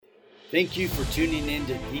Thank you for tuning in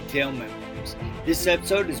to Detail Memoirs. This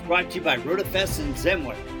episode is brought to you by RotaFest and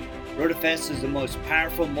Zenware. RotaFest is the most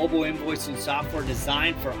powerful mobile invoicing software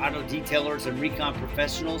designed for auto detailers and recon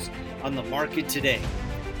professionals on the market today.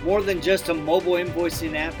 More than just a mobile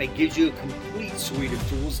invoicing app, it gives you a complete suite of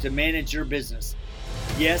tools to manage your business.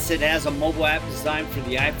 Yes, it has a mobile app designed for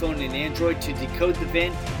the iPhone and Android to decode the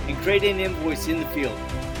VIN and create an invoice in the field.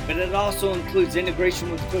 But it also includes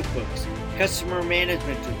integration with QuickBooks, customer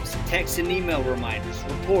management tools, text and email reminders,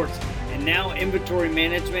 reports, and now inventory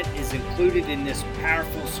management is included in this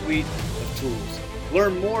powerful suite of tools.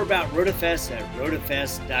 Learn more about RotaFest at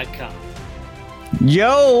rotafest.com.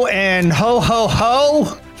 Yo and ho ho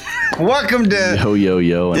ho! Welcome to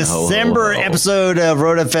yo and December ho, ho, ho. episode of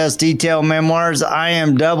RotaFest Detail Memoirs. I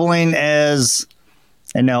am doubling as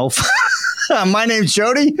an elf. My name's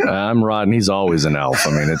Jody. I'm Rod, and he's always an elf. I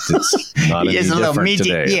mean, it's not any different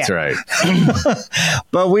today. Yeah. That's right.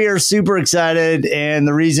 But we are super excited, and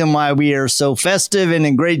the reason why we are so festive and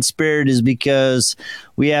in great spirit is because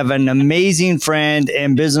we have an amazing friend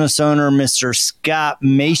and business owner, Mr. Scott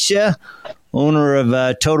Mesha, owner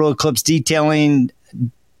of Total Eclipse Detailing,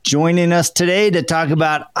 joining us today to talk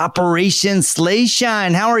about Operation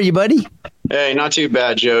Slayshine. How are you, buddy? Hey, not too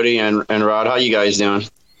bad, Jody and Rod. How you guys doing?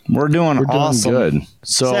 We're doing awesome. Doing good.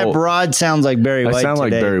 So Except Rod sounds like Barry White. I sound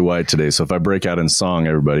today. like Barry White today. So if I break out in song,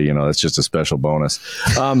 everybody, that's just a special bonus.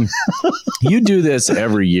 You do this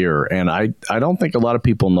every year, and I don't think a lot of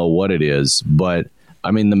people know what it is. But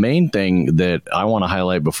I mean, the main thing that I want to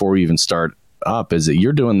highlight before we even start up is that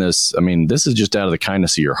you're doing this. I mean, this is just out of the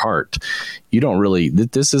kindness of your heart. You don't really,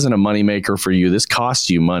 this isn't a moneymaker for you. This costs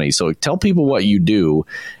you money. So tell people what you do,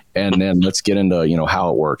 and then let's get into, how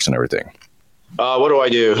it works and everything. What do I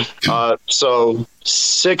do? So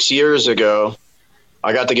 6 years ago,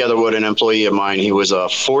 I got together with an employee of mine. He was a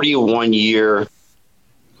 41-year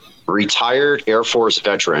retired Air Force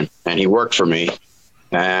veteran, and he worked for me.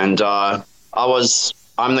 And I'm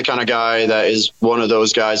the kind of guy that is one of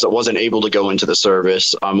those guys that wasn't able to go into the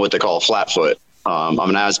service. I'm what they call a flat foot. I'm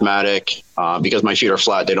an asthmatic. Because my feet are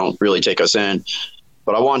flat, they don't really take us in.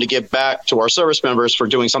 But I wanted to give back to our service members for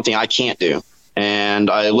doing something I can't do. And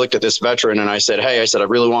I looked at this veteran and I said, I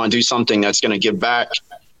really want to do something that's going to give back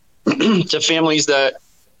to families that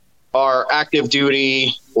are active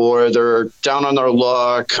duty, or they're down on their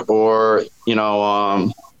luck, or,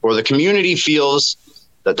 or the community feels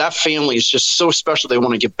that family is just so special. They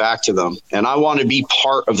want to give back to them. And I want to be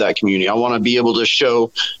part of that community. I want to be able to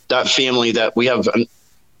show that family that we have an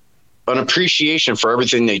appreciation for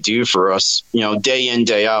everything they do for us, day in,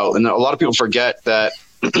 day out. And a lot of people forget that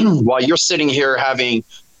while you're sitting here having,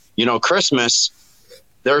 Christmas,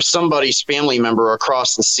 there's somebody's family member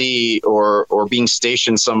across the sea or being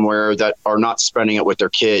stationed somewhere that are not spending it with their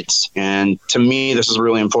kids. And to me, this is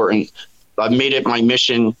really important. I've made it my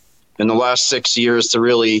mission in the last 6 years to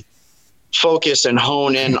really focus and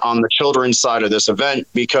hone in on the children's side of this event,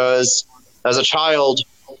 because as a child,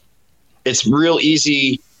 it's real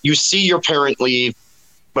easy. You see your parent leave,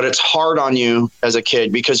 but it's hard on you as a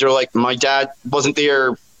kid because you're like, my dad wasn't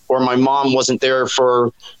there or my mom wasn't there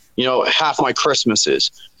for, half my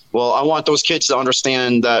Christmases. Well, I want those kids to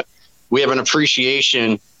understand that we have an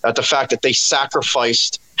appreciation at the fact that they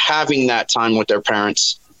sacrificed having that time with their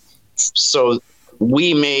parents. So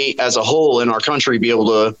we may, as a whole in our country, be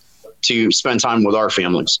able to spend time with our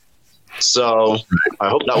families. So I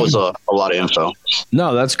hope that was a lot of info.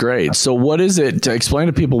 No, that's great. So what is it? To explain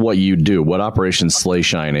to people what you do, what Operation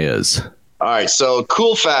Slayshine is. All right. So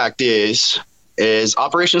cool fact is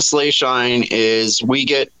Operation Slayshine is we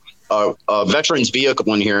get a veteran's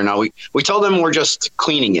vehicle in here. Now we tell them we're just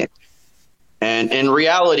cleaning it. And in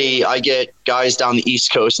reality, I get guys down the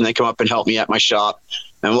East Coast and they come up and help me at my shop.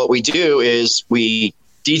 And what we do is we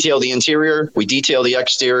detail the interior, we detail the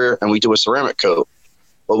exterior, and we do a ceramic coat.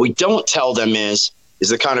 What we don't tell them is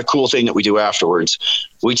the kind of cool thing that we do afterwards.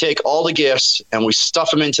 We take all the gifts and we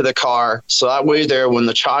stuff them into the car. So that way when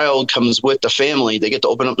the child comes with the family, they get to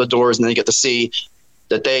open up the doors and they get to see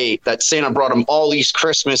that Santa brought them all these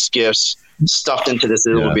Christmas gifts stuffed into this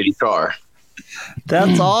little bitty car.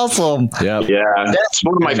 That's awesome. Yeah. That's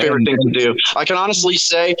one of my favorite things to do. I can honestly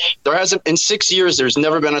say in 6 years, there's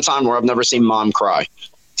never been a time where I've never seen mom cry.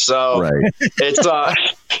 So right.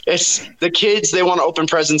 It's the kids, they want to open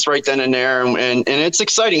presents right then and there. And it's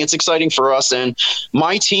exciting. It's exciting for us. And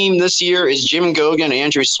my team this year is Jim Gogan,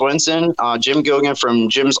 Andrew Swenson, Jim Gogan from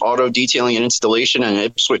Jim's Auto Detailing and Installation in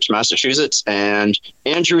Ipswich, Massachusetts, and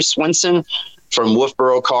Andrew Swenson from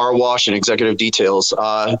Wolfboro Car Wash and Executive Details.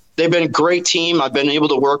 They've been a great team. I've been able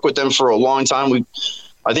to work with them for a long time.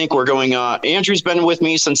 I think we're going, Andrew's been with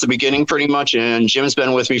me since the beginning pretty much, and Jim's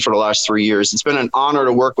been with me for the last 3 years. It's been an honor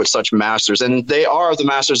to work with such masters, and they are the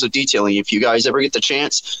masters of detailing. If you guys ever get the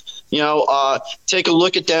chance, take a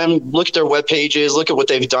look at them, look at their web pages, look at what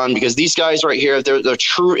they've done, because these guys right here, they're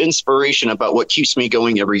true inspiration about what keeps me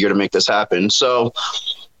going every year to make this happen. So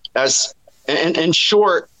in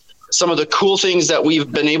short, some of the cool things that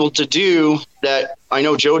we've been able to do that I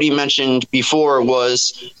know Jody mentioned before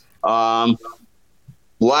was, last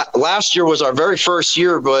year was our very first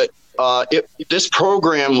year, but this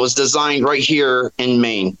program was designed right here in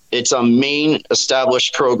Maine. It's a Maine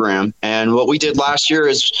established program. And what we did last year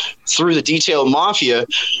is through the Detail Mafia,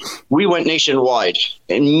 we went nationwide,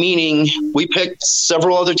 and meaning we picked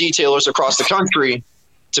several other detailers across the country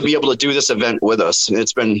to be able to do this event with us.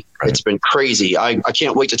 It's been crazy. I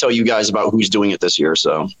can't wait to tell you guys about who's doing it this year.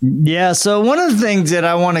 So yeah. So one of the things that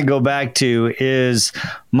I want to go back to is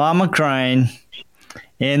Mama crying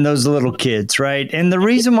and those little kids, right? And the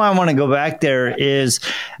reason why I want to go back there is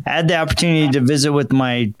I had the opportunity to visit with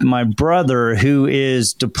my brother who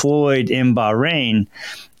is deployed in Bahrain.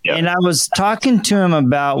 Yep. And I was talking to him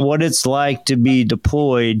about what it's like to be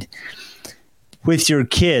deployed with your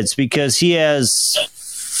kids, because he has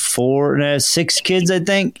 6 kids, I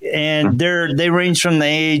think. And they range from the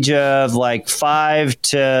age of like 5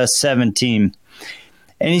 to 17.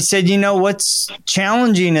 And he said, what's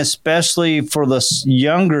challenging, especially for the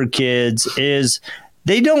younger kids, is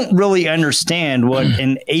they don't really understand what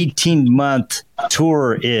an 18-month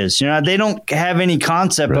tour is. They don't have any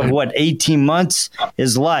concept of what 18 months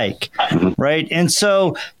is like, right? And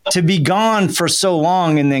so to be gone for so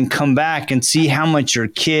long and then come back and see how much your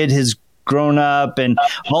kid has grown up and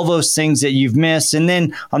all those things that you've missed. And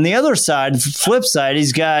then on the other side, flip side,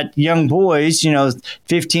 he's got young boys,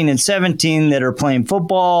 15 and 17 that are playing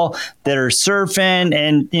football, that are surfing,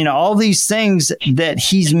 and, all these things that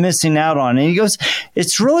he's missing out on. And he goes,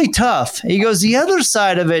 it's really tough. He goes, the other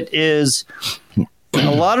side of it is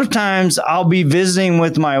a lot of times I'll be visiting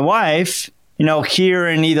with my wife, here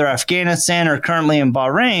in either Afghanistan or currently in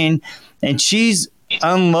Bahrain, and she's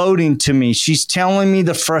unloading to me. She's telling me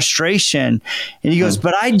the frustration. And he goes,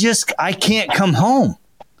 but I can't come home.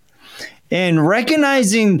 And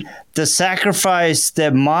recognizing the sacrifice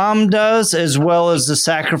that mom does as well as the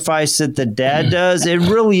sacrifice that the dad does, it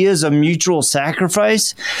really is a mutual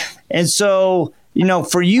sacrifice. And so,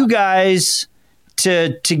 for you guys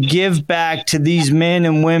to give back to these men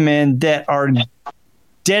and women that are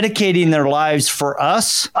dedicating their lives for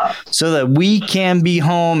us so that we can be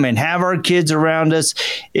home and have our kids around us,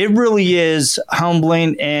 it really is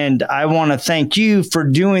humbling. And I want to thank you for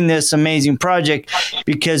doing this amazing project,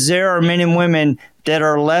 because there are men and women that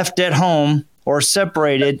are left at home or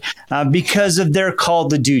separated because of their call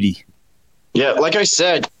to duty. Yeah, like I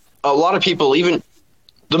said, a lot of people, even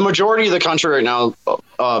the majority of the country right now,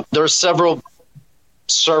 there are several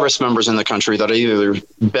service members in the country that have either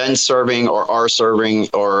been serving or are serving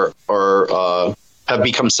or have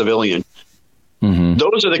become civilian. Mm-hmm.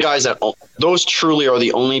 Those are the guys those truly are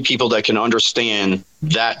the only people that can understand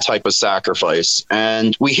that type of sacrifice.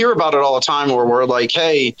 And we hear about it all the time where we're like,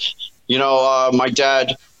 hey, my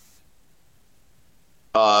dad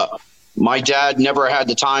never had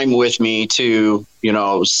the time with me to,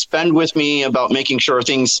 spend with me about making sure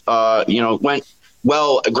things, went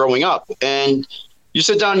well growing up. And you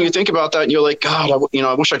sit down and you think about that and you're like, God,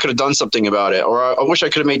 I wish I could have done something about it. Or I wish I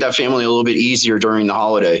could have made that family a little bit easier during the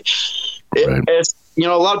holiday. Right. It's, a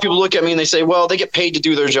lot of people look at me and they say, well, they get paid to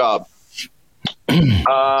do their job.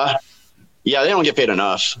 Yeah, they don't get paid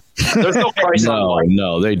enough. There's no price on life.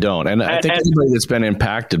 No, they don't. And I think anybody that's been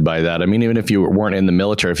impacted by that, I mean, even if you weren't in the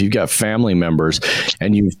military, if you've got family members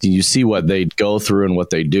and you see what they go through and what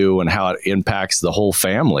they do and how it impacts the whole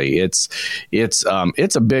family, it's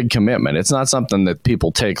a big commitment. It's not something that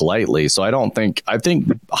people take lightly. So I think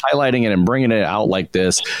highlighting it and bringing it out like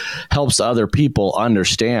this helps other people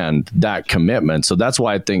understand that commitment. So that's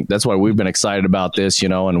why we've been excited about this,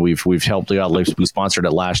 and we've helped you out. We sponsored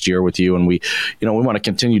it last year with you, and we want to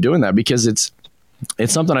continue doing that because it's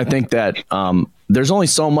something I think that there's only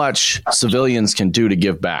so much civilians can do to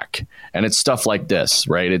give back. And it's stuff like this,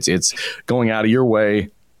 right? It's going out of your way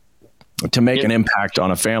to make an impact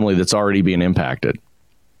on a family that's already being impacted.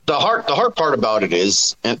 The hard part about it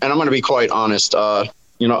is, and I'm going to be quite honest,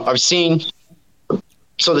 I've seen,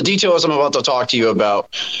 so the details I'm about to talk to you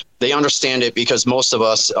about, they understand it because most of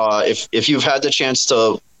us, if you've had the chance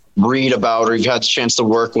to read about or you've had the chance to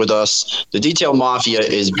work with us, the Detail Mafia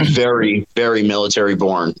is very, very military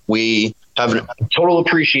born. We have a total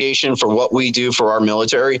appreciation for what we do for our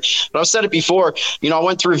military. But I've said it before, I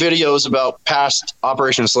went through videos about past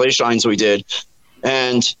Operation Slay Shines we did.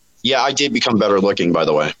 And yeah, I did become better looking, by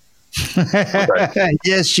the way. Okay.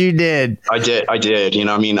 Yes, you did. I did. You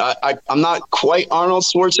know, I mean, I'm not quite Arnold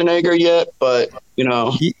Schwarzenegger yet, but you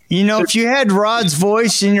know, if you had Rod's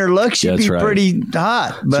voice and your looks, you'd be pretty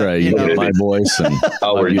hot. But, that's right. You know, my voice and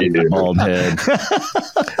our bald head.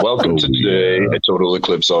 Welcome to today at Total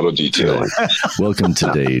Eclipse Auto Detailing. Welcome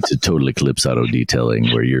today to Total Eclipse Auto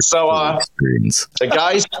Detailing, where you're experience. The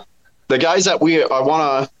guys that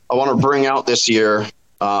I want to bring out this year.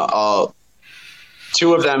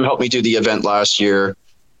 Two of them helped me do the event last year,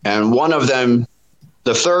 and one of them,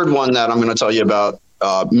 the third one that I'm going to tell you about,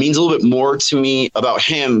 means a little bit more to me about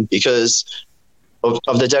him because of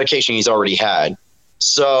the dedication he's already had.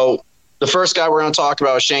 So the first guy we're going to talk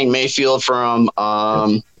about is Shane Mayfield from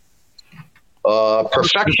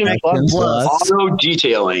Perfection Plus Auto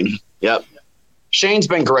Detailing. Yep. Shane's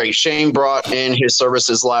been great. Shane brought in his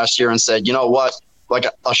services last year and said, you know what? Like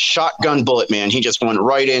a shotgun bullet, man. He just went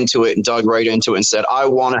right into it and dug right into it and said, I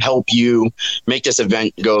want to help you make this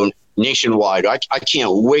event go nationwide. I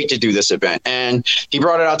can't wait to do this event. And he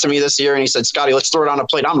brought it out to me this year and he said, Scotty, let's throw it on a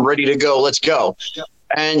plate. I'm ready to go. Let's go. Yep.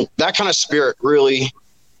 And that kind of spirit really,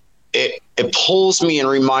 it pulls me and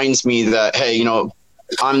reminds me that, hey, you know,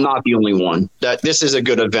 I'm not the only one, that this is a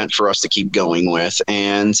good event for us to keep going with.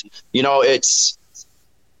 And, you know, it's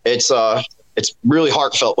really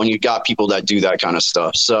heartfelt when you got people that do that kind of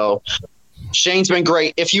stuff. So Shane's been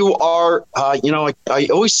great. If you are, I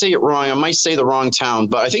always say it wrong. I might say the wrong town,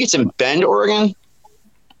 but I think it's in Bend, Oregon.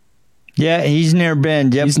 Yeah, he's near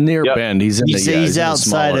Bend. Yep. He's near Bend. He's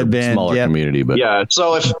outside of Bend. Smaller community, but yeah.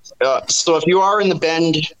 So if you are in the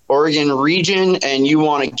Bend, Oregon region and you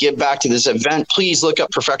want to give back to this event, please look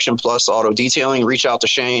up Perfection Plus Auto Detailing. Reach out to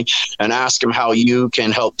Shane and ask him how you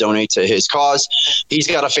can help donate to his cause. He's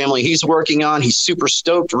got a family he's working on. He's super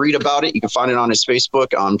stoked. Read about it. You can find it on his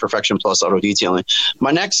Facebook on Perfection Plus Auto Detailing.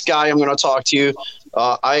 My next guy I'm going to talk to you.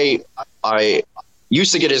 I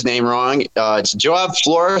used to get his name wrong. It's Joab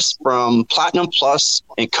Flores from Platinum Plus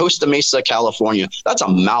in Costa Mesa, California. That's a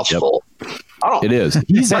mouthful. Yep. It is.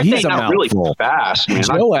 He's a mouthful. Really fast, man.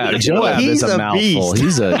 Joab is a mouthful.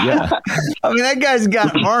 Beast. I mean, that guy's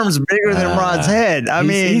got arms bigger than Rod's head.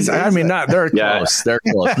 They're close. They're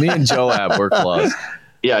close. Me and Joab, we're close.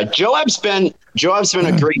 Yeah, Joab's been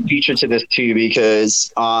a great feature to this too,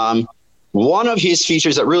 because one of his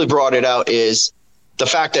features that really brought it out is the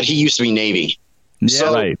fact that he used to be Navy. Yeah,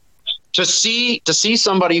 so right. To see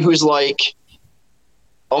somebody who's like,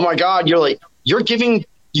 oh my God, you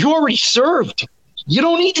already served. You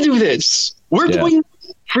don't need to do this. We're doing it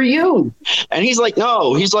for you. And he's like,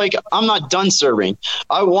 no, I'm not done serving.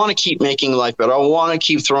 I want to keep making life better. I want to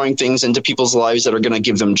keep throwing things into people's lives that are going to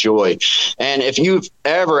give them joy. And if you've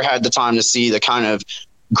ever had the time to see the kind of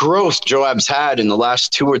growth Joab's had in the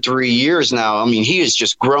last 2 or 3 years now, I mean, he is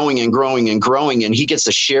just growing and growing and growing, and he gets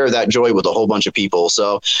to share that joy with a whole bunch of people.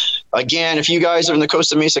 So again, if you guys are in the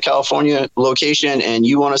Costa Mesa, California location and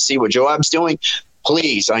you want to see what Joab's doing,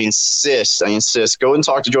 please, I insist, go and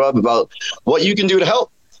talk to Joab about what you can do to help.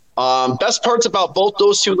 Best parts about both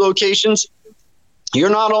those two locations, you're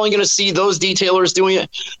not only going to see those detailers doing it,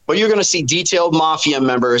 but you're going to see detailed Mafia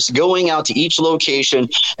members going out to each location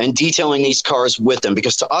and detailing these cars with them.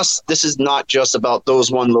 Because to us, this is not just about those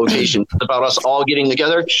one location. It's about us all getting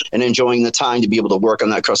together and enjoying the time to be able to work on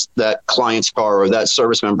that client's car or that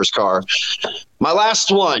service member's car. My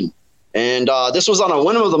last one, and this was on a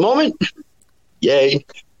whim of the moment, yay,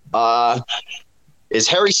 is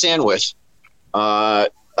Harry Sandwith.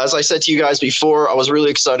 As I said to you guys before, I was really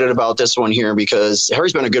excited about this one here because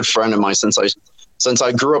Harry's been a good friend of mine since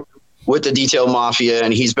I grew up with the Detail Mafia,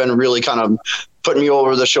 and he's been really kind of putting me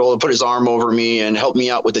over the shoulder, put his arm over me, and helped me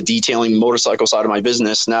out with the detailing motorcycle side of my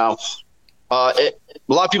business. Now, a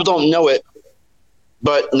lot of people don't know it,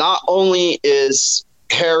 but not only is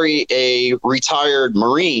Harry a retired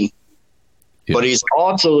Marine, but he's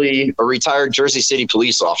also a retired Jersey City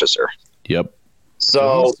police officer. Yep.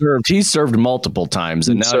 So he served multiple times,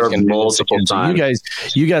 and now served multiple times.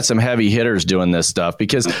 You got some heavy hitters doing this stuff,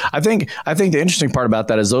 because I think the interesting part about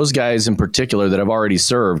that is those guys in particular that have already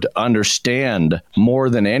served understand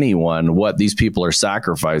more than anyone what these people are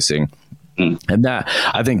sacrificing. And that,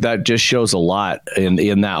 I think that just shows a lot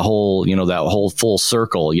in that whole, that whole full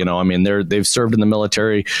circle. I mean, they've served in the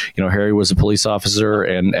military. Harry was a police officer,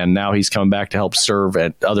 and now he's coming back to help serve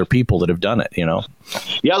at other people that have done it.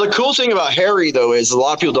 Yeah, the cool thing about Harry, though, is a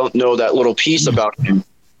lot of people don't know that little piece about him.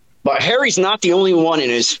 But Harry's not the only one in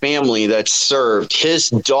his family that served. His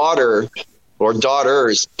daughter or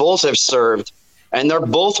daughters both have served. and they're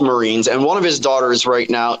both Marines. And one of his daughters right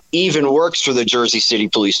now even works for the Jersey City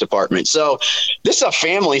Police Department. So this is a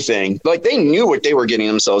family thing. Like, they knew what they were getting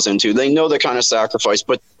themselves into. They know the kind of sacrifice.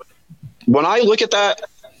 But when I look at that,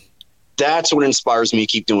 that's what inspires me to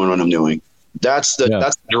keep doing what I'm doing. That's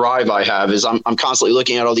the drive I have, is I'm constantly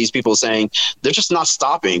looking at all these people saying they're just not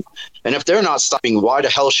stopping. And if they're not stopping, why the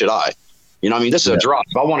hell should I? You know, I mean, this is a drive.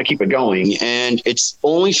 I want to keep it going. And it's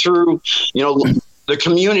only through, you know, the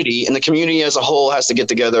community, and the community as a whole has to get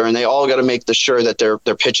together, and they all got to make sure that they're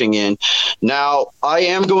pitching in. Now, I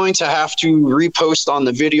am going to have to repost on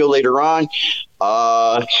the video later on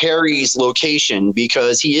Harry's location,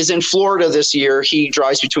 because he is in Florida this year. He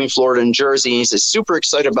drives between Florida and Jersey. He's super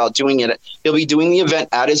excited about doing it. He'll be doing the event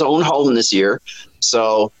at his own home this year.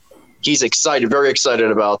 So he's excited, very excited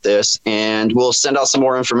about this, and we'll send out some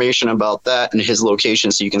more information about that and his location,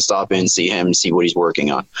 so you can stop in and see him and see what he's working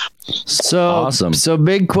on. So awesome. So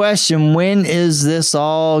big question, when is this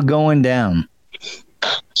all going down?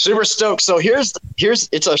 Super stoked. So this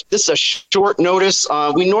is a short notice.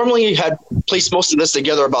 We normally had placed most of this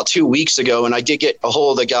together about 2 weeks ago, and I did get a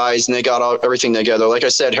hold of the guys, and they got everything together. Like I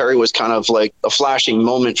said, Harry was kind of like a flashing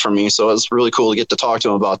moment for me, so it was really cool to get to talk to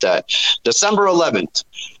him about that. December 11th.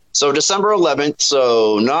 So December 11th,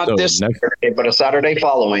 so not this Saturday, but a Saturday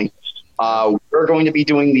following, we're going to be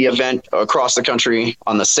doing the event across the country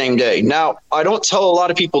on the same day. Now, I don't tell a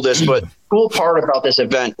lot of people this, but the cool part about this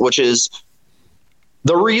event, which is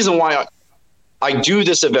the reason why I do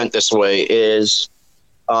this event this way, is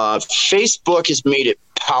Facebook has made it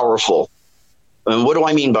powerful. And what do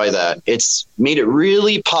I mean by that? It's made it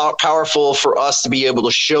really powerful for us to be able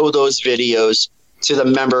to show those videos to the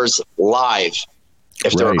members live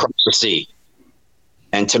if they're across the sea.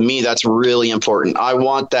 And to me, that's really important. I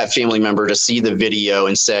want that family member to see the video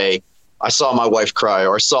and say, I saw my wife cry,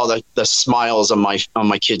 or I saw the smiles on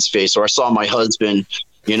my kid's face, or I saw my husband,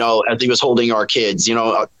 you know, as he was holding our kids. You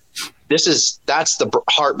know, that's the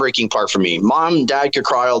heartbreaking part for me. Mom and dad could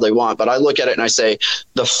cry all they want, but I look at it and I say,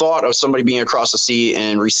 the thought of somebody being across the sea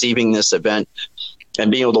and receiving this event and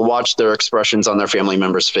being able to watch their expressions on their family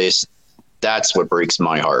member's face, that's what breaks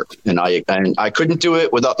my heart. And I couldn't do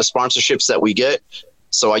it without the sponsorships that we get.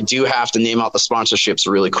 So I do have to name out the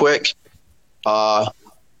sponsorships really quick. Road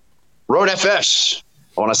FS.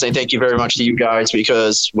 I want to say thank you very much to you guys,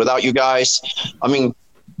 because without you guys, I mean,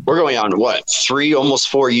 we're going on almost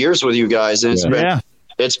 4 years with you guys. And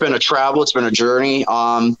it's been a travel. It's been a journey.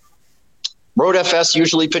 Road FS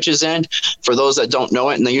usually pitches in, for those that don't know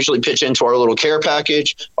it, and they usually pitch into our little care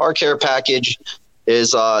package. Our care package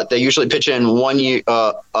is they usually pitch in 1 year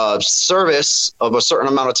service of a certain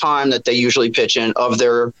amount of time that they usually pitch in of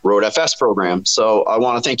their Road FS program. So I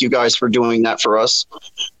want to thank you guys for doing that for us.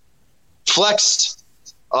 Flex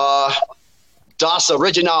Das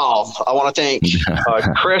Original. I want to thank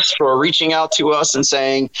Chris for reaching out to us and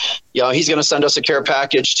saying, you know, he's going to send us a care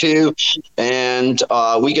package too, and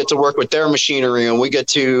we get to work with their machinery, and we get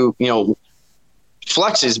to, you know,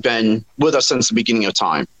 Flex has been with us since the beginning of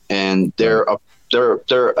time, and they're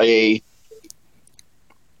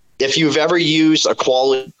if you've ever used a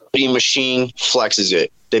quality machine, Flex is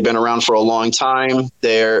it. They've been around for a long time.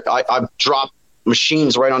 I've dropped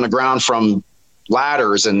machines right on the ground from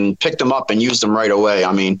ladders and picked them up and used them right away.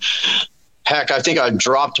 I mean, heck, I think I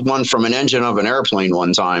dropped one from an engine of an airplane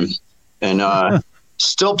one time, and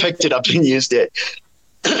still picked it up and used it.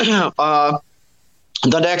 The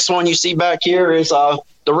next one you see back here is the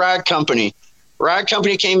Rag Company. Rag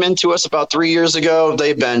Company came into us about 3 years ago.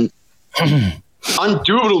 They've been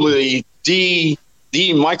undoubtedly the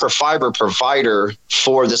microfiber provider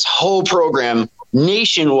for this whole program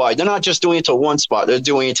nationwide. They're not just doing it to one spot. They're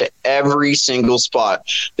doing it to every single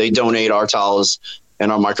spot. They donate our towels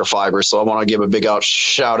and our microfiber. So I want to give a big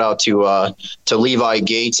shout out to Levi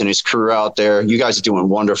Gates and his crew out there. You guys are doing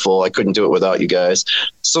wonderful. I couldn't do it without you guys.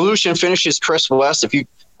 Solution Finishes, Chris West.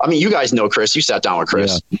 You guys know Chris. You sat down with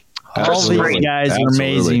Chris. Yeah. All these guys are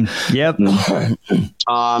amazing. Yep.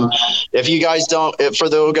 If you guys for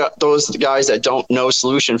those guys that don't know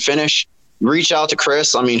Solution Finish, reach out to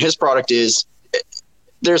Chris. I mean, his product is,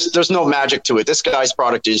 there's no magic to it. This guy's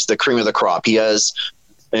product is the cream of the crop. He has,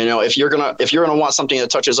 you know, if you're gonna want something that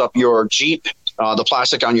touches up your Jeep, the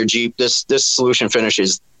plastic on your Jeep, this Solution Finish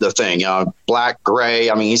is the thing. Black, gray.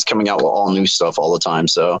 I mean, he's coming out with all new stuff all the time.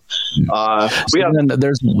 So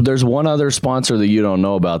there's one other sponsor that you don't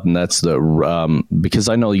know about, and that's because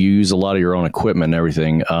I know you use a lot of your own equipment and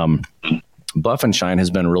everything. Buff and Shine has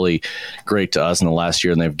been really great to us in the last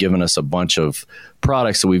year, and they've given us a bunch of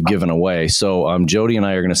products that we've given away. So Jody and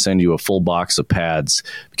I are going to send you a full box of pads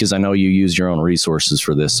because I know you use your own resources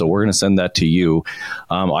for this. So we're going to send that to you.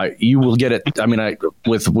 You will get it. I mean,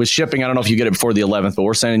 with shipping, I don't know if you get it before the 11th, but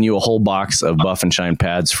we're sending you a whole box of Buff and Shine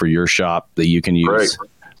pads for your shop that you can use. Right.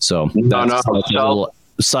 So that's a little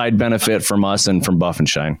side benefit from us and from Buff and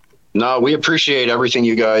Shine. No, we appreciate everything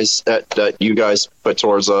you guys that you guys put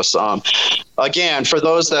towards us. Again, for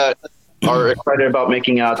those that are excited about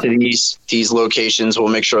making out to these locations, we'll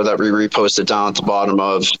make sure that we repost it down at the bottom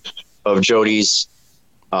of Jody's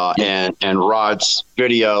and Rod's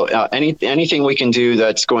video. Anything we can do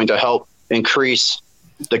that's going to help increase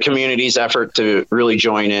the community's effort to really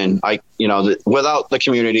join in. Without the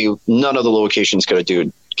community, none of the locations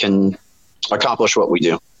can accomplish what we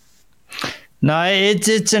do. No,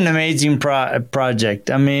 it's an amazing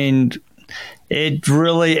project. I mean, it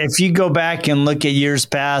really, if you go back and look at years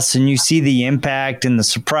past and you see the impact and the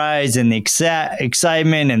surprise and the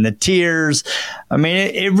excitement and the tears, I mean,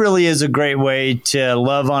 it really is a great way to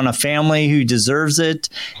love on a family who deserves it.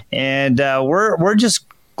 And we're just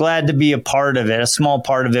glad to be a part of it, a small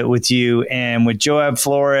part of it with you and with Joab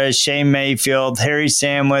Flores, Shane Mayfield, Harry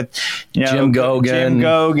Samwith, Jim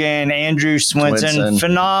Gogan, Andrew Swinson,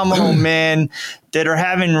 phenomenal men that are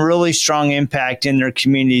having really strong impact in their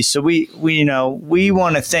community. So we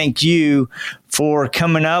want to thank you for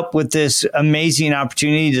coming up with this amazing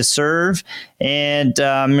opportunity to serve. And,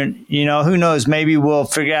 who knows, maybe we'll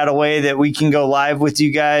figure out a way that we can go live with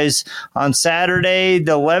you guys on Saturday,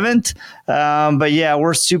 the 11th. But yeah,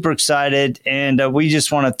 we're super excited. And we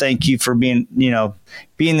just want to thank you for being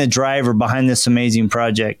the driver behind this amazing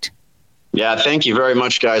project. Yeah, thank you very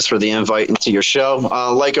much, guys, for the invite into your show.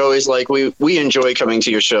 Like always, we enjoy coming to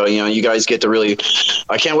your show. You guys get to really.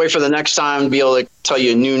 I can't wait for the next time to be able to tell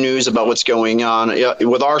you new news about what's going on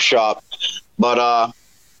with our shop. But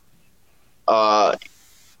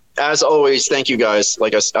as always, thank you guys.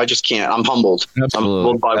 I just can't. I'm humbled. Absolutely. I'm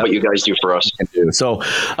humbled by what you guys do for us. So,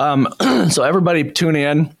 so everybody tune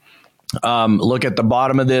in. Look at the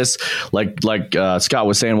bottom of this, like Scott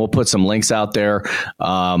was saying, we'll put some links out there.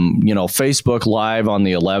 Facebook Live on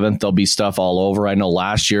the 11th, there'll be stuff all over. I know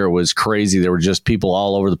last year it was crazy. There were just people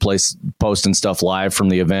all over the place posting stuff live from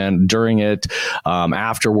the event, during it,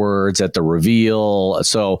 afterwards, at the reveal.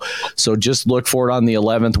 So just look for it on the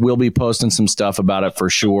 11th. We'll be posting some stuff about it for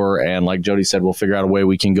sure. And like Jody said, we'll figure out a way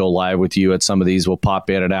we can go live with you at some of these. We'll pop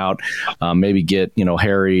in and out, maybe get,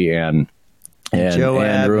 Harry and Andrew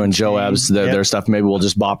and Joab's their stuff. Maybe we'll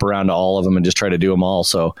just bop around to all of them and just try to do them all.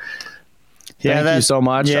 So thank you so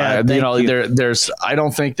much. Yeah, there's I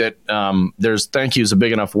don't think that there's thank you is a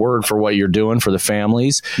big enough word for what you're doing for the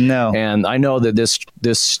families. No. And I know that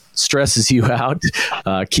this stresses you out,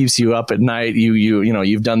 keeps you up at night.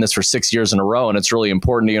 You've done this for 6 years in a row, and it's really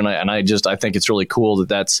important to you. And I think it's really cool that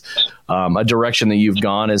that's a direction that you've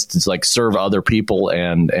gone, is to serve other people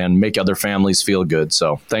and make other families feel good.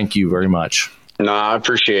 So thank you very much. No, I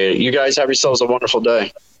appreciate it. You guys have yourselves a wonderful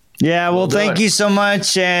day. Yeah, well, thank you so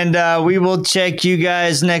much. And we will check you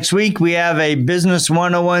guys next week. We have a Business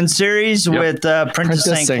 101 series with Princess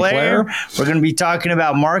St. Clair. We're going to be talking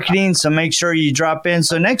about marketing, so make sure you drop in.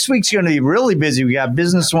 So next week's going to be really busy. We got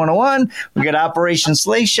Business 101, we got Operation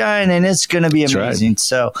Sleigh Shine, and it's going to be amazing. Right.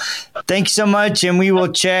 So thank you so much, and we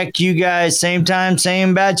will check you guys same time,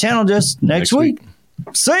 same bad channel, just next week.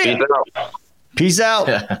 See ya. Peace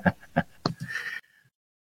out.